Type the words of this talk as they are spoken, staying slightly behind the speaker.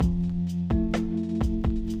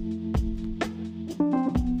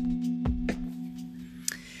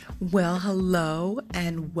Well, hello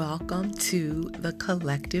and welcome to the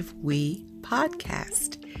Collective We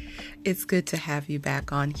podcast. It's good to have you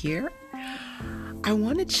back on here. I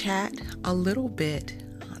want to chat a little bit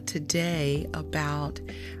today about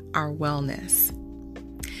our wellness.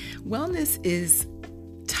 Wellness is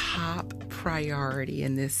top priority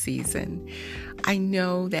in this season. I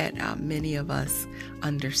know that many of us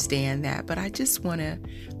understand that, but I just want to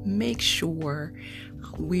make sure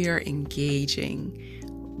we are engaging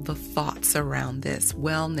the thoughts around this.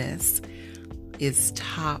 Wellness is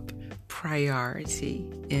top priority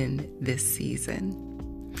in this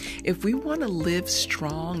season. If we want to live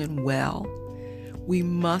strong and well, we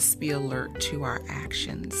must be alert to our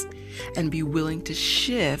actions and be willing to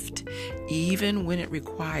shift even when it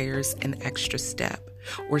requires an extra step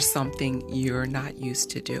or something you're not used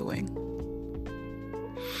to doing.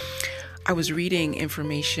 I was reading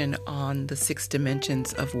information on the 6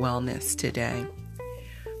 dimensions of wellness today.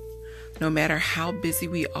 No matter how busy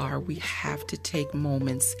we are, we have to take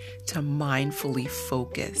moments to mindfully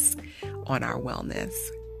focus on our wellness.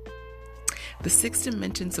 The 6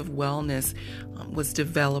 dimensions of wellness was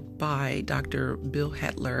developed by Dr. Bill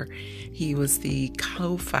Hetler. He was the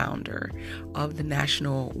co-founder of the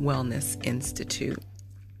National Wellness Institute.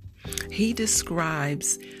 He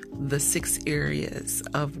describes the 6 areas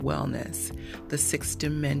of wellness, the 6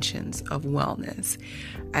 dimensions of wellness,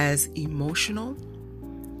 as emotional,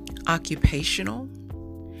 occupational,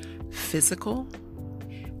 physical,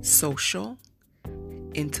 social,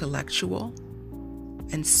 intellectual,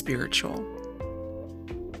 and spiritual.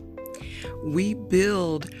 We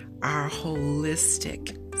build our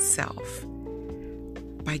holistic self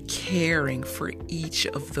by caring for each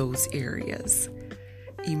of those areas: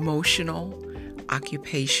 emotional,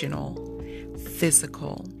 occupational,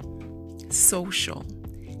 physical, social,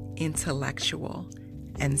 intellectual,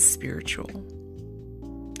 and spiritual.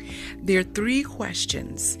 There are 3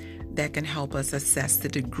 questions that can help us assess the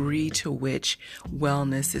degree to which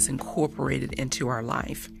wellness is incorporated into our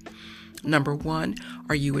life. Number 1,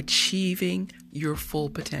 are you achieving your full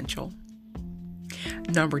potential?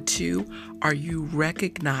 Number 2, are you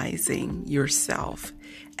recognizing yourself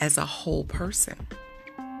as a whole person?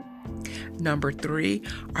 Number 3,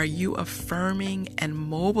 are you affirming and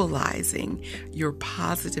mobilizing your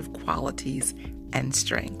positive qualities and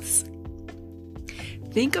strengths?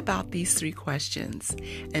 Think about these 3 questions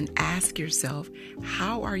and ask yourself,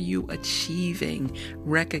 how are you achieving,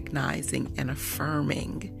 recognizing, and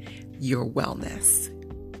affirming your wellness?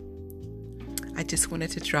 I just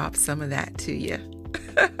wanted to drop some of that to you.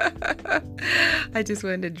 I just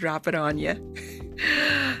wanted to drop it on you.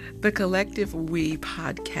 The Collective We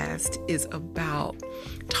podcast is about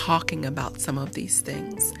talking about some of these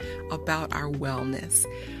things, about our wellness,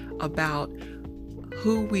 about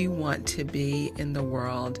who we want to be in the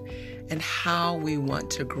world, and how we want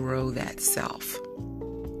to grow that self.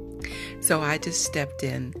 So I just stepped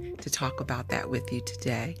in to talk about that with you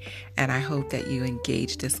today, and I hope that you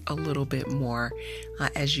engage this a little bit more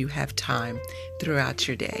as you have time throughout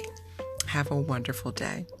your day. Have a wonderful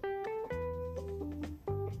day.